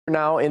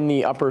Now in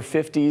the upper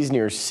 50s,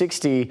 near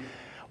 60.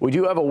 We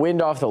do have a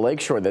wind off the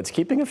lakeshore that's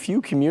keeping a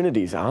few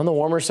communities on the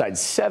warmer side.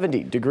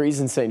 70 degrees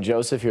in St.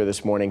 Joseph here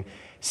this morning,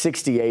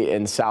 68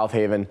 in South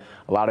Haven.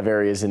 A lot of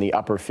areas in the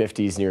upper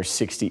 50s, near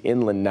 60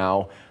 inland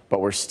now,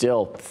 but we're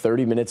still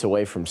 30 minutes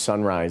away from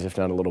sunrise, if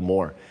not a little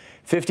more.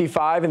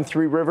 55 in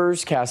Three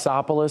Rivers,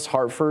 Cassopolis,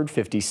 Hartford,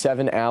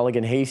 57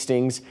 Allegan,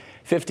 Hastings,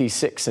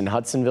 56 in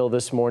Hudsonville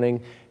this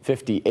morning,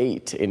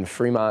 58 in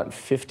Fremont,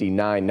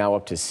 59 now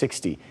up to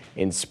 60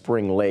 in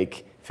Spring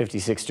Lake,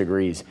 56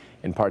 degrees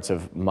in parts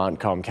of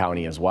Montcalm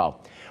County as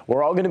well.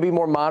 We're all going to be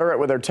more moderate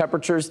with our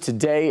temperatures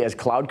today, as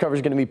cloud cover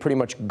is going to be pretty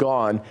much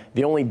gone.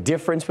 The only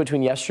difference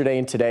between yesterday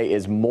and today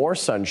is more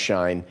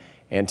sunshine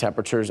and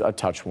temperatures a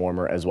touch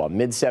warmer as well.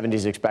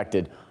 Mid-70s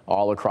expected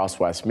all across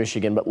West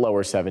Michigan, but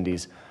lower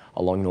 70s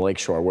along the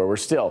lakeshore, where we're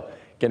still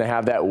going to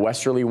have that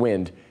westerly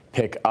wind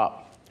pick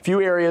up. Few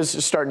areas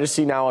starting to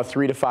see now a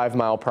 3 to 5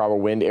 mile per hour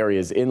wind.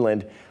 Areas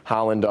inland,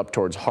 Holland up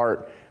towards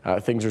Hart.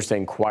 Things are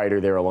staying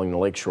quieter there along the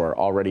lakeshore.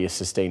 Already a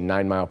sustained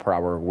 9 mile per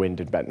hour wind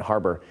in Benton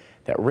Harbor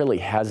that really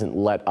hasn't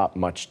let up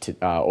much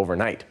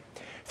overnight.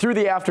 Through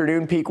the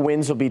afternoon, peak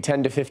winds will be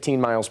 10 to 15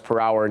 miles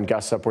per hour and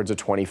gusts upwards of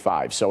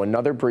 25. So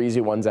another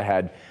breezy one's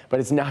ahead, but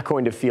it's not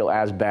going to feel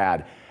as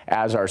bad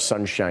as our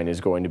sunshine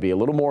is going to be a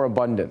little more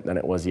abundant than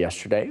it was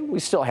yesterday. We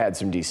still had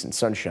some decent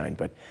sunshine,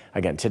 but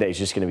again, today's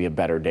just going to be a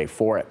better day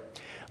for it.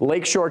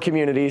 Lakeshore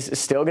communities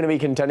still going to be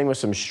contending with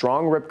some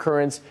strong rip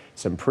currents,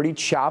 some pretty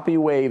choppy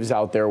waves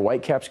out there.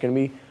 Whitecap's going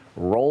to be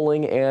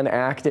rolling and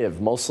active.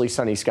 Mostly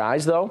sunny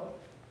skies, though.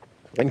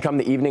 And come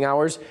the evening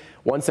hours,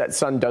 once that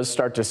sun does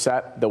start to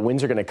set, the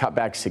winds are going to cut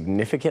back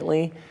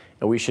significantly,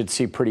 and we should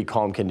see pretty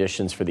calm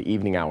conditions for the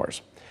evening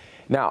hours.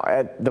 Now,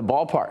 at the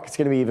ballpark, it's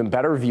going to be even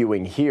better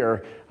viewing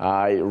here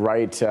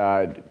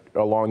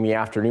along the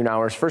afternoon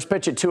hours. First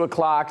pitch at 2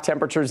 o'clock,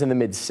 temperatures in the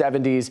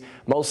mid-70s,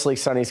 mostly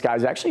sunny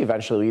skies. Actually,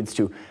 eventually leads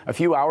to a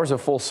few hours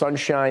of full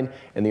sunshine,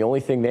 and the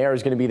only thing there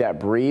is going to be that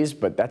breeze,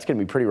 but that's going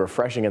to be pretty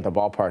refreshing at the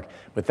ballpark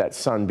with that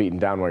sun beating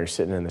down while you're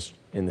sitting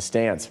in the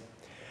stands.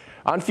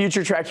 On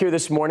Future Track here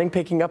this morning,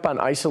 picking up on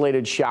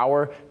isolated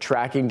shower,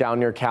 tracking down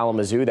near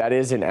Kalamazoo. That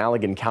is in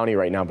Allegan County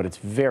right now, but it's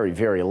very,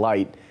 very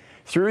light.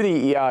 Through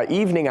the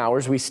evening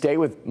hours, we stay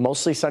with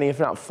mostly sunny, if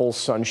not full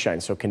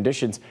sunshine. So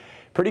conditions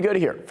pretty good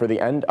here for the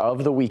end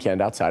of the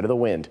weekend outside of the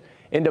wind.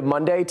 Into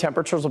Monday,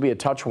 temperatures will be a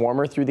touch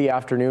warmer through the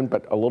afternoon,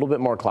 but a little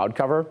bit more cloud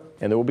cover,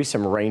 and there will be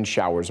some rain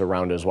showers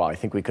around as well. I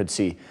think we could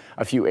see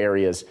a few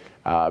areas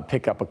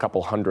pick up a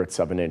couple hundredths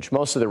of an inch.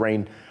 Most of the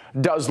rain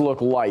does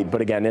look light,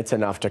 but again, it's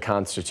enough to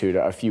constitute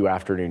a few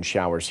afternoon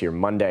showers here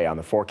Monday on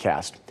the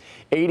forecast.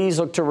 80s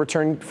look to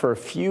return for a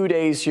few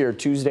days here,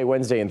 Tuesday,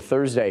 Wednesday, and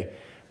Thursday.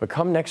 But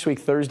come next week,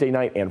 Thursday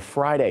night and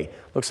Friday,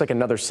 looks like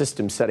another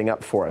system setting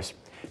up for us.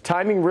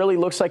 Timing really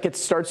looks like it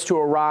starts to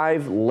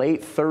arrive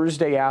late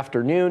Thursday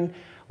afternoon,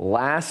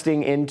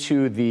 lasting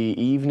into the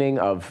evening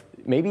of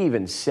maybe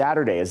even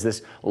Saturday, as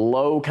this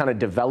low kind of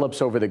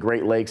develops over the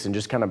Great Lakes and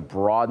just kind of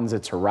broadens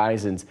its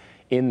horizons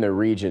in the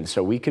region.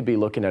 So we could be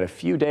looking at a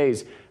few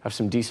days of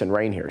some decent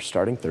rain here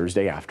starting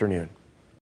Thursday afternoon.